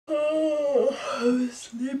Oh, I'm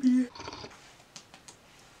sleepy.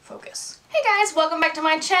 Focus. Hey guys, welcome back to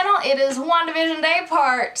my channel. It is WandaVision Day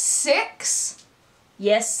Part 6.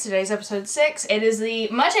 Yes, today's episode 6. It is the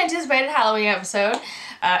much anticipated Halloween episode.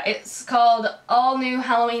 It's called All New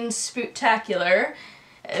Halloween Spooktacular.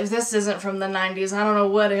 If this isn't from the 90s, I don't know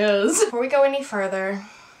what is. Before we go any further,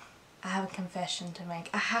 I have a confession to make.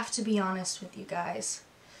 I have to be honest with you guys.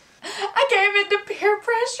 I gave into peer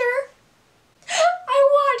pressure.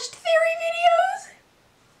 I watched theory videos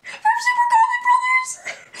from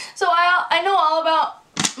SuperCarlinBrothers. So I know all about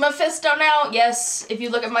Mephisto now. Yes, if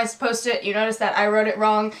you look at my post-it, you notice that I wrote it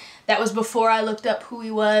wrong. That was before I looked up who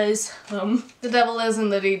he was. The devil is in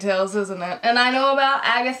the details, isn't it? And I know about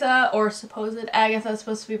Agatha, or supposed Agatha,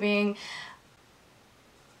 supposed to be being...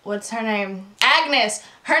 what's her name? Agnes!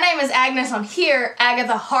 Her name is Agnes on here.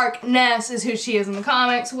 Agatha Harkness is who she is in the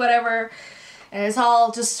comics, whatever. And it's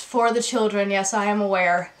all just for the children. Yes, I am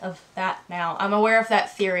aware of that now. I'm aware of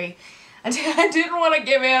that theory. I didn't want to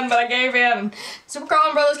give in, but I gave in.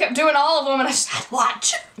 SuperCarlinBrothers kept doing all of them, and I just had to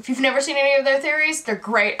watch. If you've never seen any of their theories, they're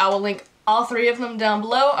great. I will link all 3 of them down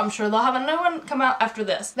below. I'm sure they'll have a new one come out after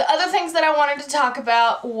this. The other things that I wanted to talk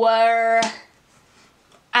about were...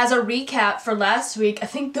 as a recap for last week, I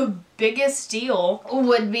think the biggest deal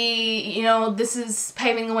would be, you know, this is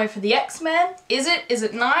paving the way for the X-Men. Is it? Is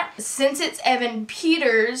it not? Since it's Evan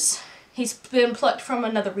Peters, he's been plucked from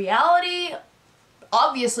another reality.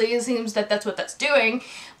 Obviously, it seems that that's what that's doing,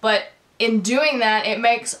 but in doing that, it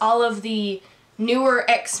makes all of the newer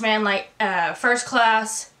X-Men, like First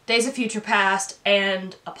Class, Days of Future Past,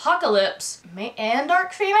 and Apocalypse, and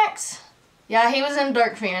Dark Phoenix? Yeah, he was in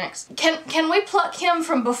Dark Phoenix. Can we pluck him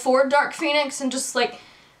from before Dark Phoenix and just, like,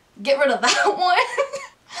 get rid of that one?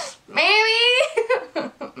 Maybe?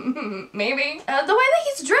 Maybe. The way that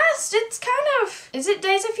he's dressed, it's kind of... is it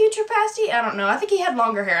Days of Future Past-y? I don't know. I think he had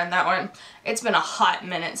longer hair in that one. It's been a hot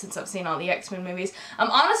minute since I've seen all the X-Men movies.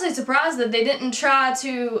 I'm honestly surprised that they didn't try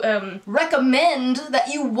to recommend that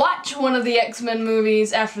you watch one of the X-Men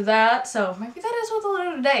movies after that. So maybe that is what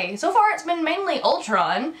they'll do today. So far, it's been mainly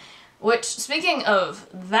Ultron. Which, speaking of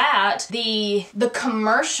that, the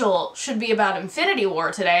commercial should be about Infinity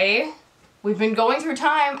War today. We've been going through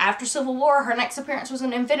time after Civil War. Her next appearance was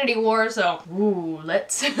in Infinity War, so ooh,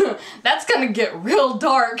 let's... that's gonna get real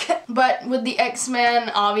dark. But with the X-Men,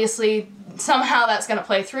 obviously, somehow that's gonna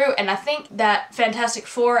play through, and I think that Fantastic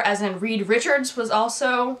Four, as in Reed Richards, was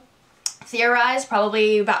also theorized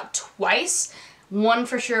probably about twice. One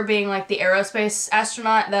for sure being like the aerospace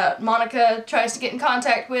astronaut that Monica tries to get in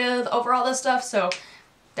contact with over all this stuff, so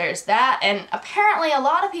there's that. And apparently a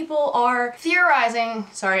lot of people are theorizing,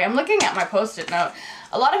 sorry, I'm looking at my post-it note,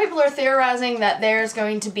 a lot of people are theorizing that there's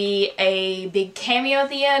going to be a big cameo at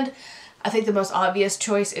the end. I think the most obvious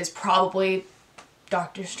choice is probably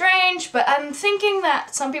Doctor Strange, but I'm thinking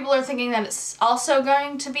that some people are thinking that it's also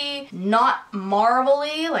going to be not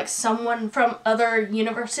Marvel-y, like someone from other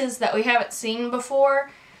universes that we haven't seen before,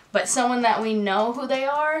 but someone that we know who they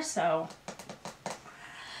are. So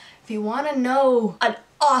if you want to know an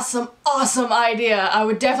awesome idea, I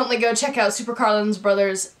would definitely go check out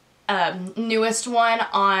SuperCarlinBrothers' newest one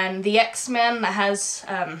on the X-Men that has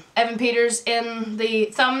Evan Peters in the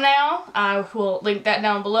thumbnail. I will link that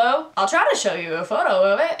down below. I'll try to show you a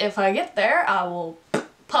photo of it. If I get there, I will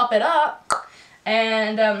pop it up.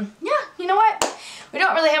 And yeah, you know what? We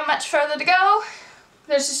don't really have much further to go.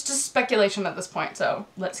 There's just speculation at this point, so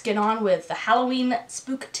let's get on with the Halloween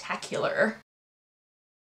Spooktacular.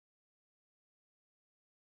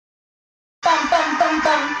 Bum bum bum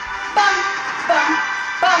bum bum bum.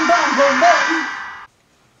 Bum, bum, bum, bum.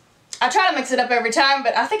 I try to mix it up every time,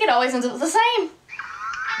 but I think it always ends up the same.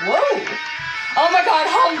 Whoa. Oh my god,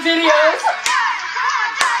 home videos.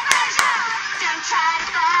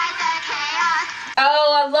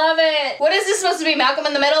 Oh, I love it. What is this supposed to be, Malcolm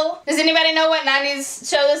in the Middle? Does anybody know what 90s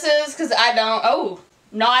show this is? Because I don't. Oh,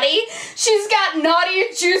 Naughty. She's got naughty,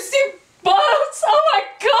 juicy butts. Oh my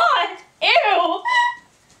god. Ew.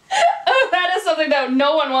 Oh, that is something that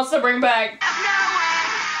no one wants to bring back.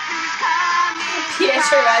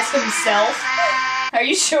 Pietro as himself. Are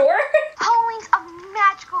you sure? Halloween's a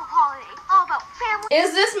magical holiday, all about family.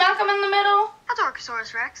 Is this Malcolm in the Middle? A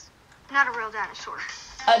Dorkosaurus Rex, not a real dinosaur.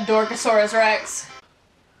 A Dorkosaurus Rex.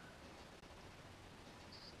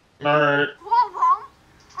 Alright. Whoa, Mom.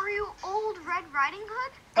 Are you old Red Riding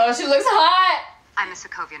Hood? Oh, she looks hot. I'm a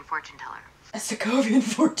Sokovian fortune teller. A Sokovian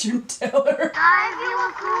fortune teller. Hi,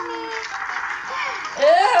 Vilakumi. Ew.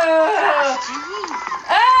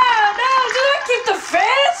 Oh, no, did I keep the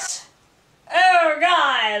fish? Oh,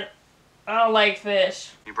 God. I don't like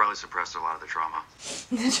fish. You probably suppressed a lot of the trauma.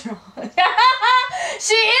 The trauma.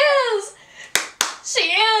 She is!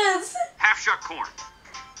 half-shuck corn.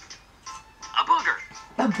 A booger.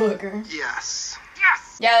 A booger. Yes.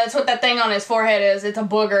 Yes! Yeah, that's what that thing on his forehead is. It's a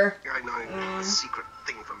booger. I know the secret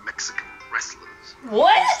thing for Mexican wrestlers.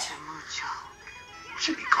 What?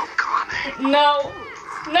 Chili con carne. No.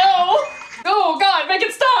 No. Oh, God, make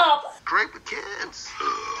it stop. Great with kids.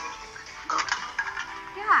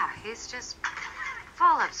 Yeah, he's just full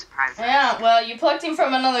of surprises. Yeah, well, you plucked him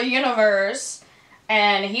from another universe,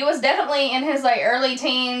 and he was definitely in his, like, early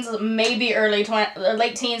teens, maybe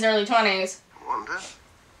late teens, early 20s. Wanda?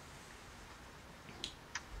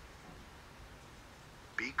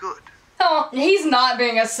 Be good. Oh, he's not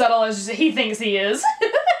being as subtle as he thinks he is.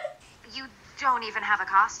 You don't even have a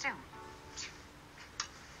costume.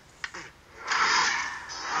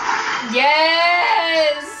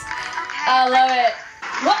 Yes! Okay. I love it.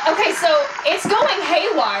 What? Okay, so it's going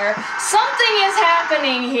haywire. Something is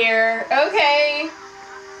happening here. Okay.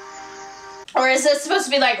 Or is this supposed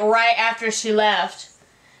to be like right after she left?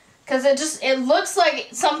 Because it looks like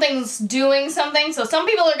something's doing something, so some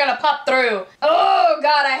people are gonna pop through. Oh,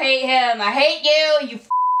 God, I hate him. I hate you. You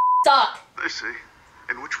suck. I see.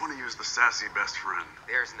 And which one of you is the sassy best friend?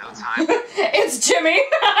 There's no time. It's Jimmy.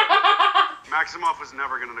 Maximoff was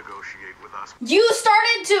never gonna negotiate with us. You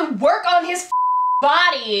started to work on his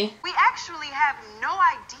body. We actually have no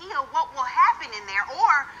idea what will happen in there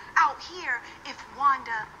or out here if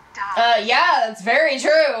Wanda dies. Yeah, that's very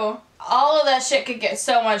true. All of that shit could get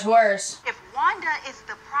so much worse. If Wanda is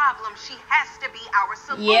the problem, she has to be our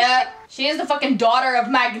solution. Yeah, she is the fucking daughter of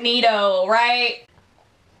Magneto, right?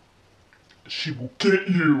 She will get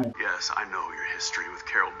you. Yes, I know your history with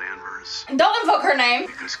Carol Danvers. Don't invoke her name.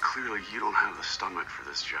 Because clearly you don't have the stomach for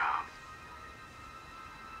this job.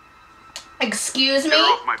 Excuse me? Get her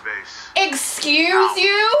off my base. Excuse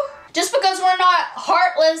you? Just because we're not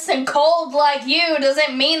heartless and cold like you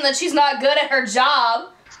doesn't mean that she's not good at her job.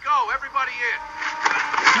 Let's go, everybody in.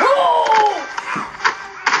 Woo!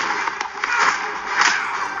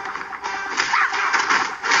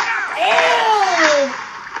 Ew!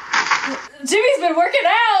 Jimmy's been working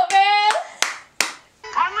out, man!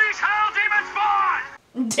 Unleash hell, demon spawn!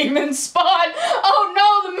 Demon spawn! Oh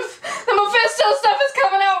no, the Mephisto stuff is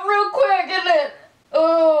coming out real quick, isn't it?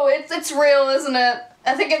 Oh, it's real, isn't it?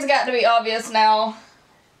 I think it's got to be obvious now.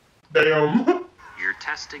 Damn. You're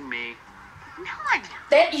testing me. No, I'm not.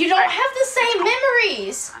 That you don't have the same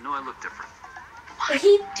memories. I know I look different.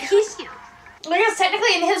 He's I guess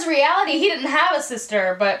technically in his reality he didn't have a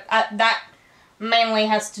sister, but that mainly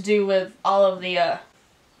has to do with all of the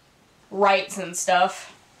rights and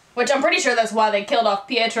stuff. Which I'm pretty sure that's why they killed off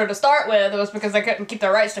Pietro to start with. It was because they couldn't keep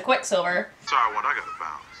their rights to Quicksilver. Sorry, what I got to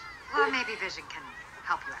bounce. Well, maybe Vision can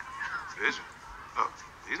help you out. Vision? Oh,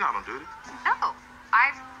 he's not on duty. No,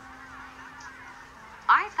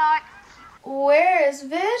 I thought... Where is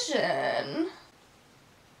Vision?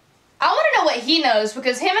 I want to know what he knows,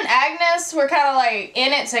 because him and Agnes were kind of like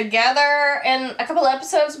in it together and a couple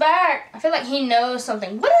episodes back. I feel like he knows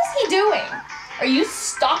something. What is he doing? Are you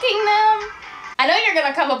stalking them? I know you're going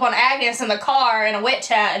to come up on Agnes in the car in a wit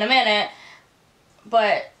chat in a minute,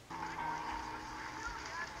 but...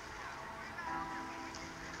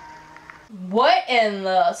 What in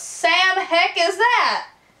the Sam heck is that?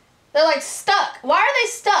 They're like stuck. Why are they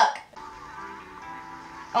stuck?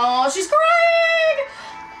 Oh, she's crying!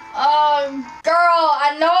 Girl,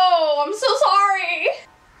 I know. I'm so sorry.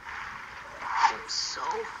 I'm so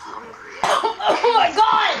hungry. Oh my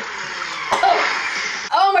god!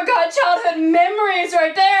 Oh my god, childhood memories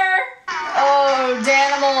right there. Oh,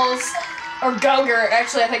 Danimals. Or Gogurt.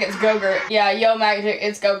 Actually, I think it's Gogurt. Yeah, Yo Magic,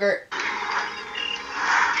 it's Gogurt.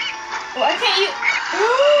 Why can't you...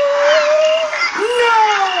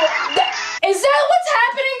 No! Is that what's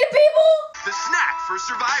happening to people? The snack for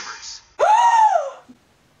survivors.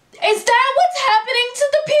 Is that what's happening to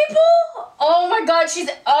the people? Oh my god,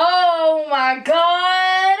 oh my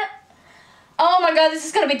god. Oh my god, this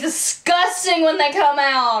is gonna be disgusting when they come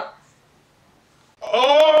out.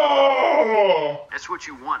 Oh! That's what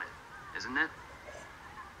you wanted, isn't it?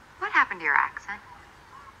 What happened to your accent?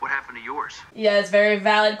 What happened to yours? Yeah, it's a very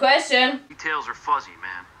valid question. Details are fuzzy,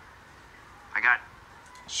 man. I got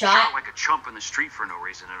Shot. like a chump in the street for no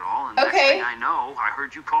reason at all, and Okay. next thing I know, I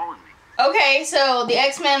heard you calling me. Okay, so the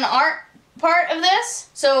X-Men aren't part of this.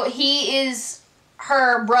 So he is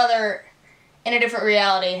her brother in a different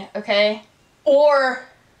reality, okay? Or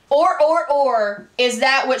is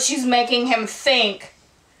that what she's making him think?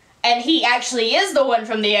 And he actually is the one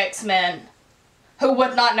from the X-Men who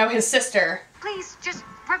would not know his sister. Please, just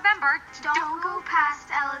remember, Don't go past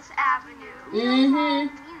Ellis Avenue.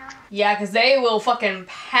 Mm-hmm. Yeah, because they will fucking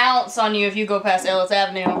pounce on you if you go past Ellis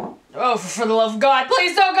Avenue. Oh, for the love of God,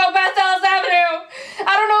 please don't go past Ellis Avenue!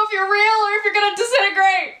 I don't know if you're real or if you're gonna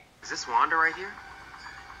disintegrate! Is this Wanda right here?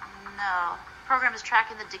 No. The program is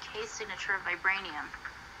tracking the decay signature of vibranium.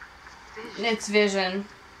 Vision. It's Vision.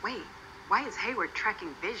 Wait, why is Hayward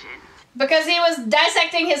tracking Vision? Because he was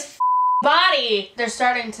dissecting his body! They're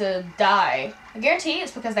starting to die. I guarantee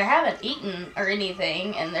it's because they haven't eaten or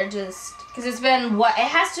anything, and they're just... Because it's been, what? It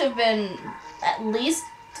has to have been at least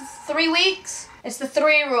 3 weeks? It's the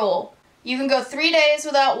 3 rule. You can go 3 days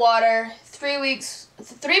without water, 3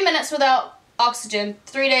 minutes without oxygen,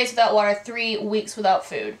 3 days without water, 3 weeks without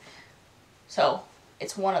food. So,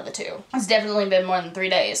 it's one of the two. It's definitely been more than 3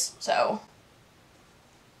 days, so.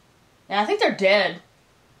 Yeah, I think they're dead.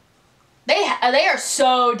 They are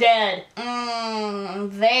so dead.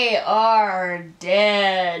 They are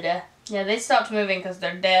dead. Yeah, they stopped moving because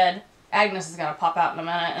they're dead. Agnes is gonna pop out in a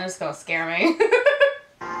minute and it's gonna scare me.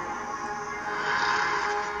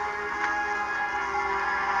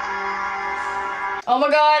 Oh my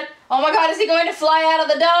god, is he going to fly out of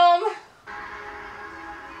the dome?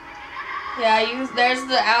 Yeah, there's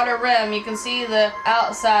the outer rim. You can see the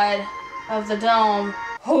outside of the dome.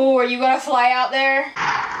 Oh, are you gonna fly out there?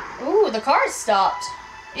 Ooh, the car's stopped.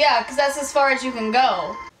 Yeah, because that's as far as you can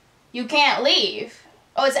go. You can't leave.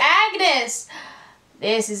 Oh, it's Agnes!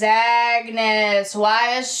 This is Agnes.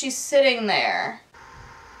 Why is she sitting there?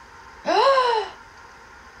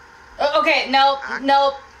 Okay,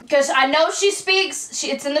 nope. Because I know she speaks.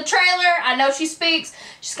 It's in the trailer. I know she speaks.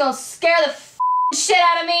 She's gonna scare the shit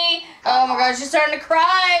out of me. Oh my god, she's starting to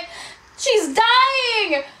cry. She's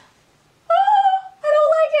dying! I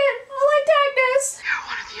don't like it. I liked Agnes. You're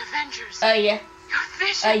one of the Avengers. Yeah. You're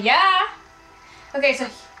Vision. Yeah. Okay, so...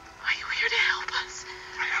 Are you here to help us?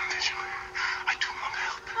 I am Vision. I do want to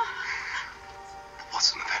help. What's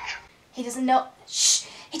an Avenger? He doesn't know... Shh!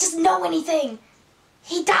 He doesn't know anything!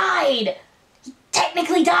 He died! He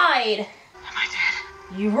technically died! Am I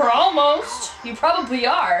dead? You were almost. You probably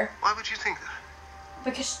are. Why would you think that?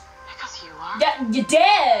 Because you are. Yeah, you're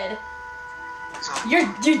dead! So,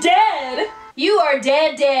 You're dead! You are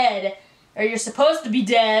dead. Or you're supposed to be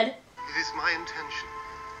dead. it is my intention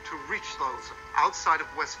to reach those outside of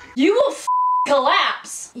Westview. You will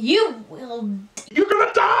collapse. You will... You're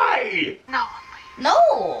gonna die! No,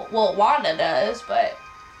 No! Well, Wanda does, but...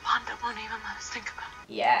 Wanda won't even let us think about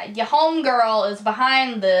it. Yeah, your homegirl is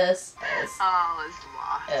behind this. Oh, it's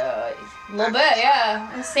lost. A little bit,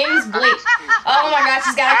 yeah. It seems bleak. Oh my god,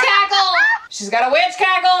 she's got a cackle! She's got a witch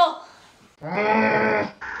cackle!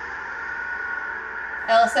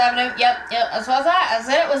 Ellis Avenue, yep, that's what I thought. I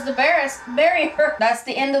said it was the barrier. That's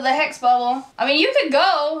the end of the hex bubble. I mean, you could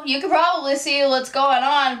go. You could probably see what's going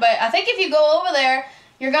on, but I think if you go over there,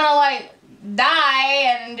 you're gonna, like,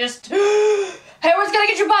 die and just... Hayward's gonna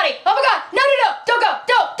get your body! Oh my god! No! Don't go!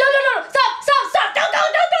 No! Stop! Don't go! I'm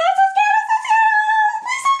so scared!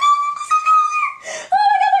 Please don't go! Oh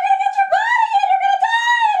my god, they're gonna get your body and you're gonna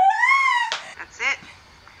die! That's it.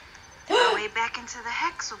 The way back into the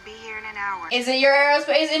hex will be here in an hour. Is it your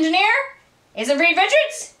aerospace engineer? Is it Reed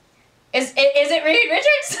Richards? Is it Reed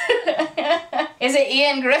Richards? Is it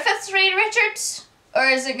Ian Griffith's Reed Richards? Or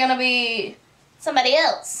is it gonna be somebody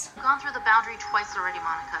else? You've gone through the boundary twice already,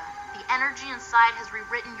 Monica. The energy inside has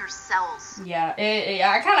rewritten your cells. Yeah,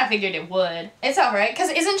 I kind of figured it would. It's alright, because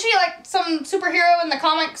isn't she like some superhero in the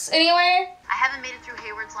comics anyway? I haven't made it through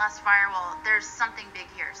Hayward's last firewall. There's something big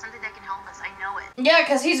here. Something that can help us. I know it. Yeah,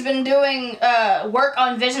 because he's been doing work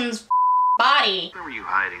on Vision's body. Where were you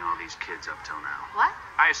hiding all these kids up till now? What?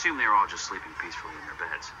 I assume they were all just sleeping peacefully in their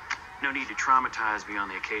beds. No need to traumatize beyond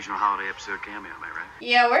the occasional holiday episode cameo, am I right?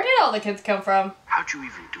 Yeah, where did all the kids come from? How'd you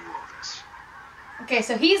even do all this? Okay,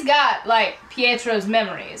 so he's got, like, Pietro's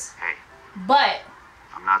memories. Hey, But,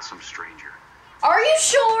 I'm not some stranger. are you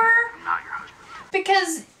sure? I'm not your husband.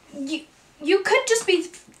 Because you could just be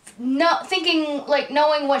thinking, like,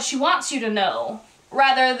 knowing what she wants you to know,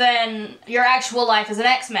 rather than your actual life as an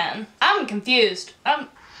X-Men. I'm confused.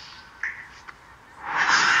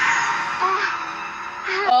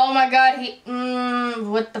 Oh my god,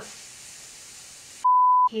 what the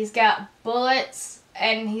He's got bullets,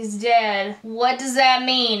 and he's dead. What does that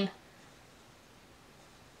mean?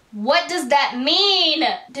 What does that mean?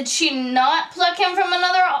 Did she not pluck him from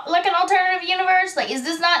another, like an alternative universe? Like, is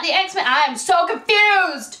this not the X-Men? I am so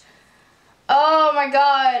confused! Oh my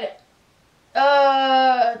god.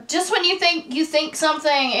 Just when you think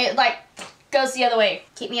something, it, like, goes the other way.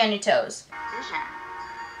 Keep me on your toes. Vision.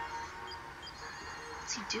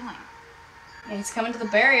 What's he doing? Yeah, he's coming to the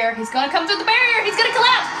barrier. He's gonna come through the barrier. He's gonna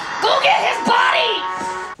collapse. Go get his body!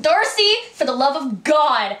 Darcy, for the love of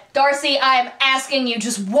God, Darcy, I am asking you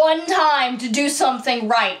just one time to do something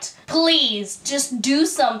right. Please, just do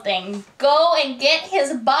something. Go and get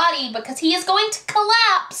his body because he is going to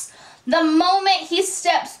collapse the moment he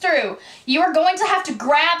steps through. You are going to have to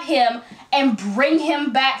grab him and bring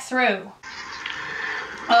him back through.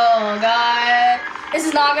 Oh God, this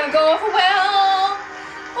is not gonna go over well.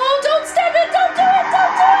 Oh, don't step it, don't do it,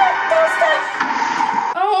 don't do it, don't step.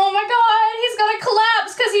 Oh my God, he's gonna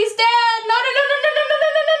collapse because he's dead. No, no, no, no, no, no, no, no,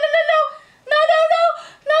 no, no, no, no, no, no,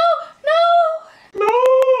 no, no, no.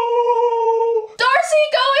 Darcy,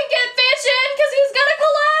 go and get Vision because he's gonna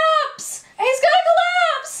collapse. He's gonna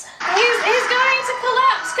collapse. He's going to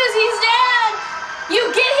collapse because he's dead. You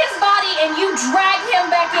get his body and you drag him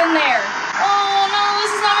back in there. Oh no,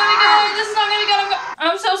 this is not gonna be good. This is not gonna be good.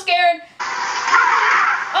 I'm so scared.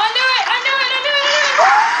 Oh, I knew it. I knew it. I knew it. I knew it.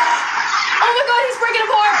 Oh my God, he's breaking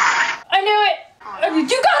apart. I knew it.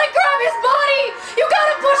 You gotta grab his body. You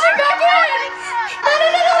gotta push him back in. No, no,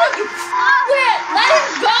 no, no. You quit. Let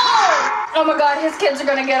him go. Oh my God, his kids are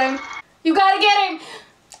gonna get him. You gotta get him.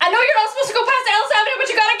 I know you're not supposed to go past Ellis Avenue, but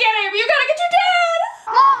you gotta get him. You gotta get your dad.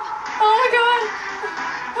 Oh my God.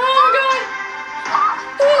 Oh my God.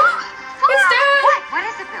 He's dead. What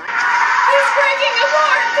is it, Billy? He's breaking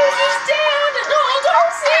apart because he's dead. Oh,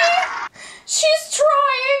 Darcy. She's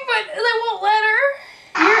trying, but they won't let her.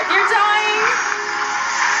 You're dying.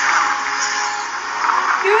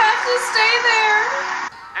 You have to stay there.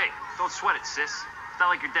 Hey, don't sweat it, sis. It's not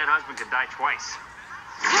like your dead husband could die twice.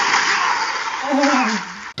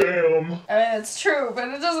 Damn. I mean, it's true, but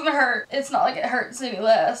it doesn't hurt. It's not like it hurts any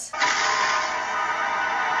less.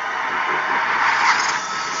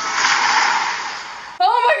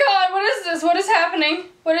 Oh my God, what is this? What is happening?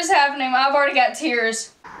 What is happening? I've already got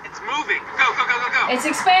tears. It's moving. Go, go, go, go, go. It's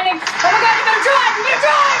expanding. Oh my God, you better drive! You better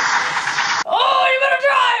drive! Oh, you better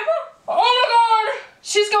drive! Oh my God!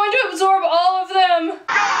 She's going to absorb all of them.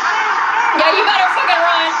 Yeah, you better fucking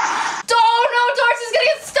run. Oh no, Darcy's gonna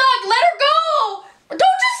get stuck. Let her go!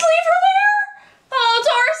 Don't just leave her there! Oh,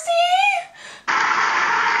 Darcy!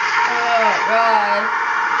 Oh God.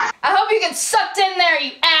 I hope you get sucked in there,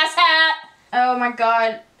 you asshat! Oh my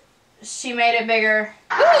God. She made it bigger.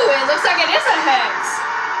 Ooh, it looks like it is a hex.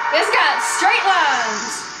 It's got straight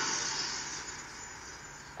lines.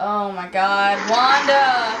 Oh my God,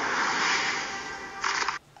 Wanda.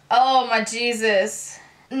 Oh my Jesus.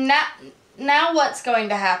 Now what's going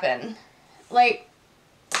to happen? Like,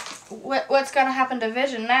 what's going to happen to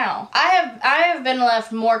Vision now? I have been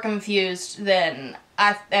left more confused than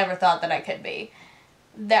I ever thought that I could be.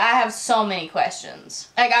 I have so many questions.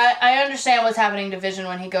 Like, I understand what's happening to Vision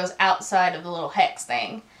when he goes outside of the little hex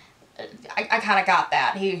thing. I kind of got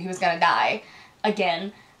that. He was gonna die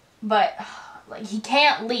again. But, like, he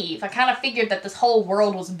can't leave. I kind of figured that this whole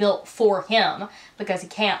world was built for him because he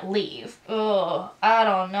can't leave. Ugh, I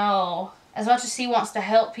don't know. As much as he wants to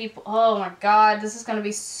help people. Oh my God, this is gonna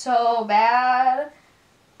be so bad.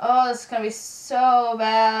 Oh, this is gonna be so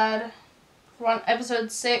bad. We're on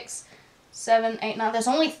episode 6. 7, 8, 9. There's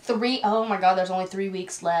only 3. Oh my God, there's only 3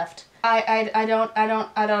 weeks left. I don't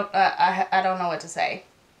know what to say.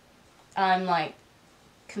 I'm like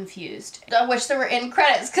confused. I wish there were end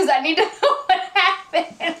credits because I need to know what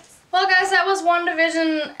happens. Well, guys, that was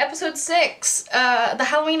WandaVision episode 6, the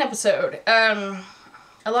Halloween episode.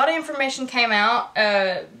 A lot of information came out.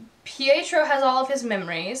 Pietro has all of his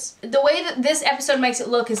memories. The way that this episode makes it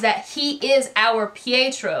look is that he is our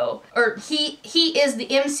Pietro, or he is the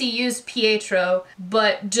MCU's Pietro,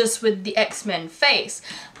 but just with the X-Men face.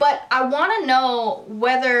 But I want to know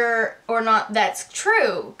whether or not that's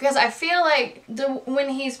true, because I feel like when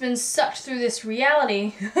he's been sucked through this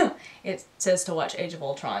reality, it says to watch Age of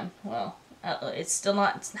Ultron. Well, it's still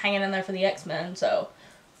not hanging in there for the X-Men, so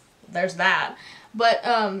there's that. But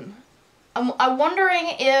I'm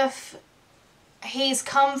wondering if he's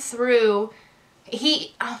come through.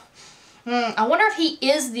 I wonder if he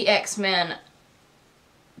is the X-Men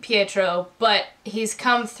Pietro, but he's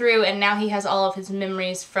come through and now he has all of his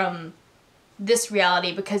memories from this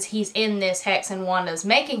reality because he's in this hex and Wanda's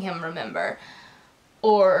making him remember.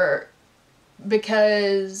 Or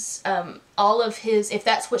because all of his, if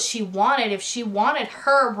that's what she wanted, if she wanted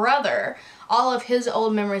her brother, all of his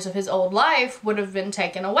old memories of his old life would have been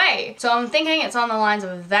taken away. So I'm thinking it's on the lines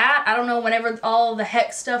of that. I don't know, whenever all the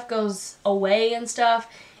hex stuff goes away and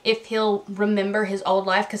stuff, if he'll remember his old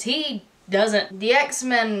life, because he doesn't. The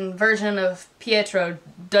X-Men version of Pietro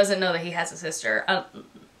doesn't know that he has a sister,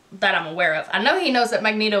 that I'm aware of. I know he knows that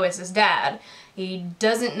Magneto is his dad. He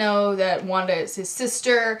doesn't know that Wanda is his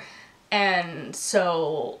sister, and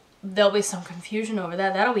so there'll be some confusion over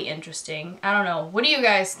that. That'll be interesting. I don't know. What do you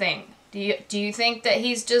guys think? Do you think that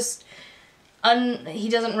he's just he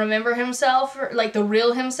doesn't remember himself, or like the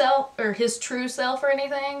real himself, or his true self or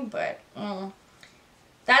anything? But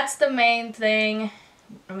that's the main thing.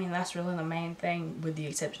 I mean, that's really the main thing, with the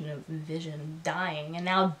exception of Vision dying. And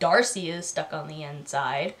now Darcy is stuck on the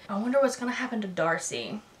inside. I wonder what's gonna happen to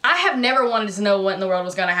Darcy. I have never wanted to know what in the world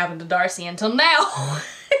was gonna happen to Darcy until now.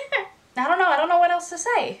 I don't know. I don't know what else to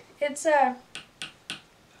say. It's,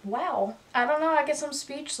 wow. I don't know. I guess I'm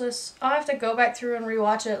speechless. I'll have to go back through and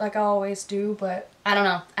rewatch it like I always do, but I don't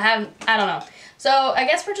know. I don't know. So I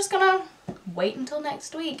guess we're just gonna wait until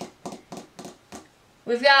next week.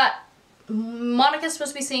 We've got Monica's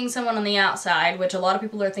supposed to be seeing someone on the outside, which a lot of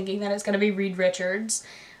people are thinking that it's going to be Reed Richards.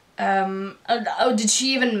 Oh, did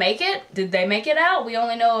she even make it? Did they make it out? We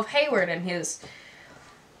only know of Hayward and his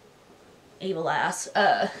evil ass.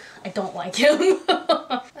 I don't like him.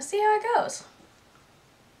 Let's see how it goes.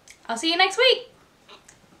 I'll see you next week.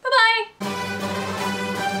 Bye-bye.